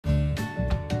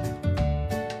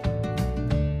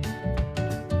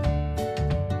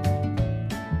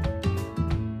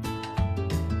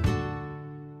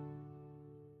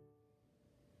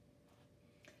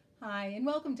Hi, and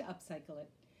welcome to Upcycle It.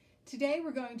 Today we're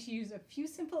going to use a few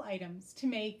simple items to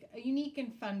make a unique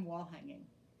and fun wall hanging.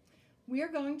 We are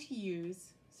going to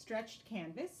use stretched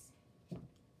canvas,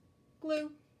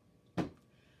 glue,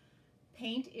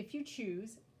 paint if you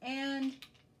choose, and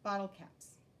bottle caps.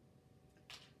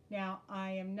 Now, I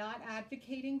am not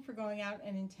advocating for going out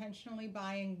and intentionally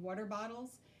buying water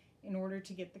bottles in order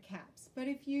to get the caps. But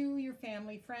if you, your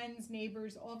family, friends,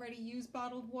 neighbors already use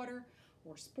bottled water,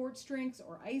 or sports drinks,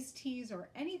 or iced teas, or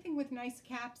anything with nice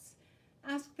caps,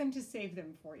 ask them to save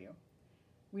them for you.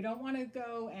 We don't want to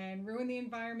go and ruin the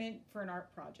environment for an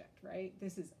art project, right?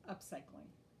 This is upcycling.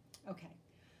 Okay,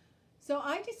 so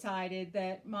I decided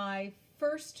that my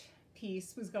first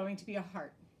piece was going to be a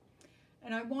heart,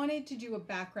 and I wanted to do a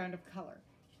background of color.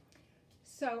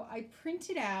 So I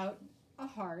printed out a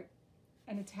heart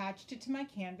and attached it to my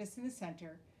canvas in the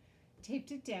center,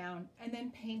 taped it down, and then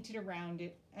painted around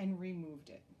it and removed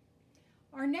it.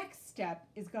 Our next step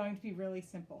is going to be really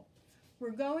simple. We're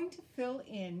going to fill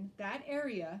in that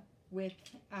area with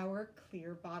our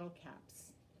clear bottle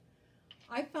caps.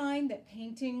 I find that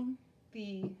painting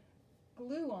the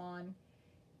glue on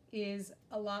is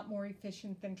a lot more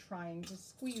efficient than trying to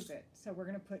squeeze it. So we're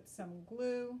going to put some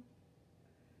glue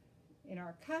in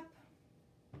our cup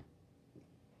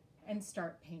and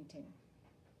start painting.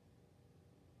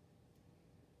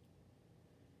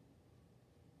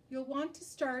 You'll want to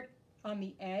start on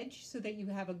the edge so that you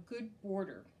have a good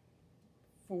border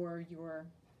for your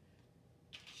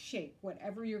shape,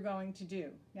 whatever you're going to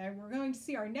do. Now we're going to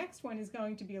see our next one is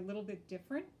going to be a little bit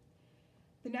different.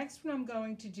 The next one I'm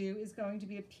going to do is going to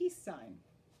be a peace sign.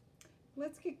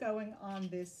 Let's get going on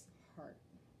this heart.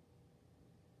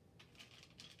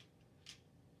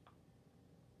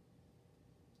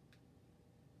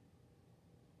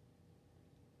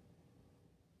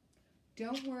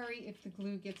 Don't worry if the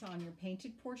glue gets on your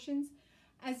painted portions,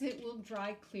 as it will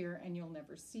dry clear and you'll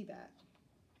never see that.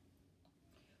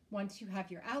 Once you have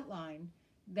your outline,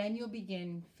 then you'll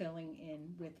begin filling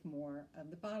in with more of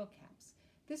the bottle caps.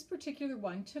 This particular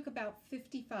one took about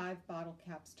 55 bottle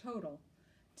caps total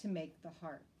to make the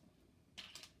heart.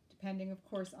 Depending, of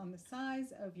course, on the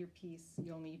size of your piece,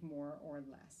 you'll need more or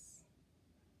less.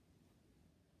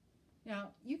 Now,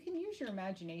 you can use your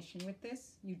imagination with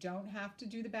this. You don't have to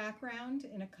do the background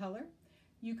in a color.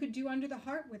 You could do under the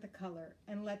heart with a color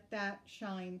and let that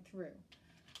shine through.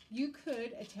 You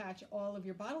could attach all of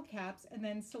your bottle caps and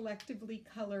then selectively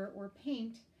color or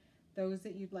paint those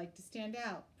that you'd like to stand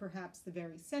out. Perhaps the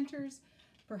very centers,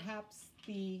 perhaps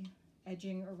the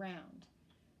edging around.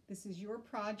 This is your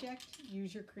project.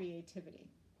 Use your creativity.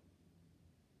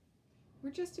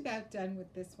 We're just about done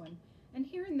with this one. And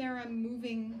here and there I'm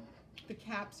moving the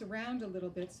caps around a little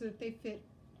bit so that they fit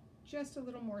just a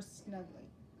little more snugly.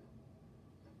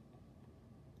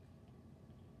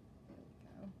 There we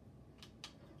go.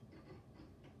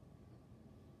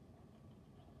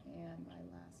 And my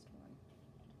last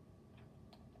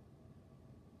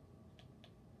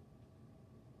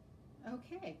one.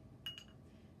 Okay,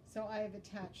 so I have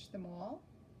attached them all.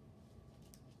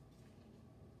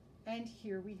 And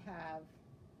here we have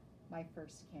my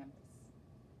first canvas.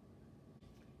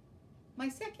 My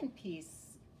second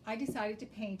piece, I decided to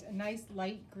paint a nice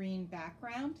light green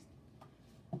background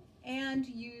and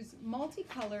use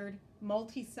multicolored,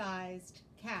 multi-sized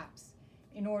caps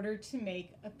in order to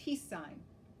make a peace sign.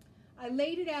 I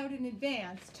laid it out in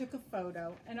advance, took a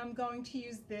photo, and I'm going to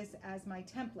use this as my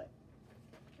template.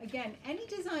 Again, any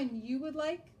design you would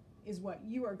like is what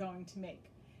you are going to make.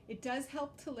 It does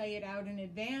help to lay it out in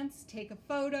advance, take a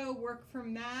photo, work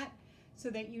from that, so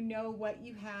that you know what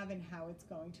you have and how it's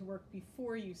going to work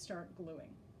before you start gluing.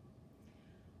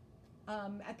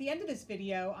 At the end of this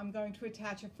video, I'm going to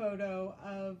attach a photo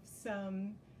of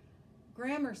some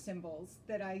grammar symbols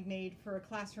that I made for a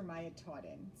classroom I had taught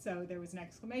in. So there was an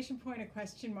exclamation point, a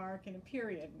question mark, and a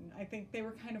period, and I think they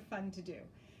were kind of fun to do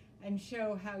and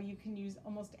show how you can use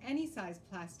almost any size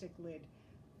plastic lid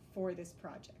for this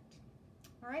project.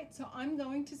 All right, so I'm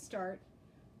going to start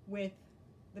with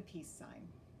the peace sign.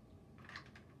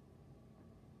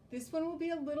 This one will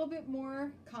be a little bit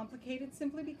more complicated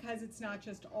simply because it's not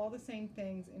just all the same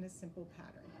things in a simple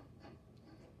pattern.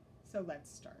 So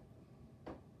let's start.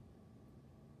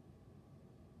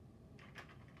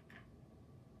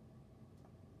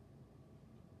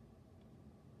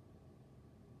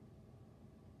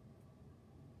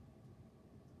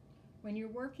 When you're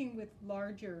working with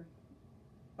larger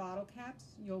bottle caps,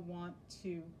 you'll want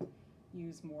to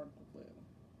use more glue.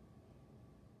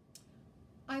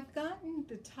 I've gotten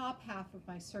the top half of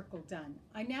my circle done.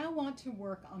 I now want to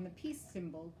work on the peace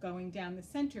symbol going down the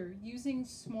center using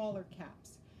smaller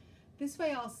caps. This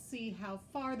way I'll see how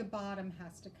far the bottom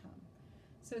has to come.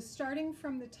 So starting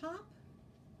from the top,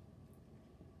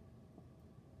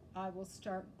 I will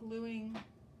start gluing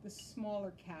the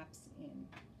smaller caps in.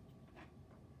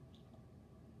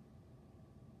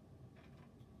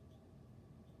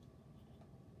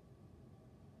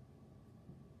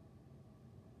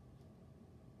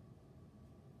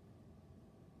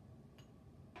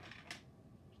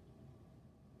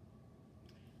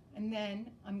 And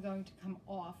then I'm going to come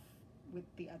off with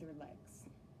the other legs.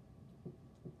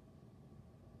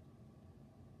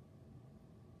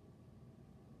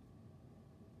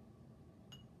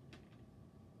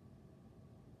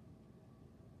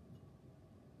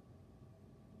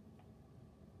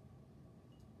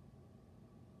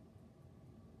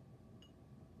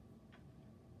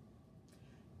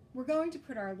 We're going to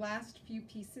put our last few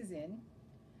pieces in,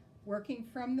 working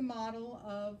from the model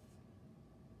of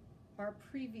our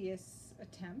previous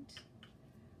attempt.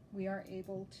 We are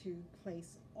able to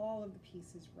place all of the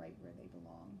pieces right where they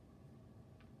belong.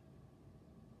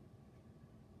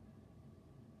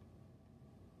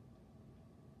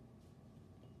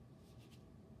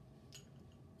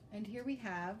 And here we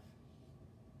have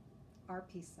our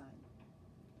peace sign.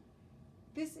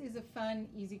 This is a fun,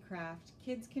 easy craft.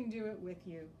 Kids can do it with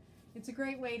you. It's a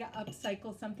great way to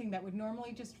upcycle something that would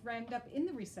normally just end up in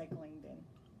the recycling bin.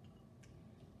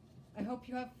 I hope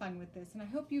you have fun with this, and I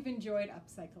hope you've enjoyed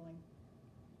upcycling.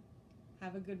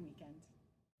 Have a good weekend.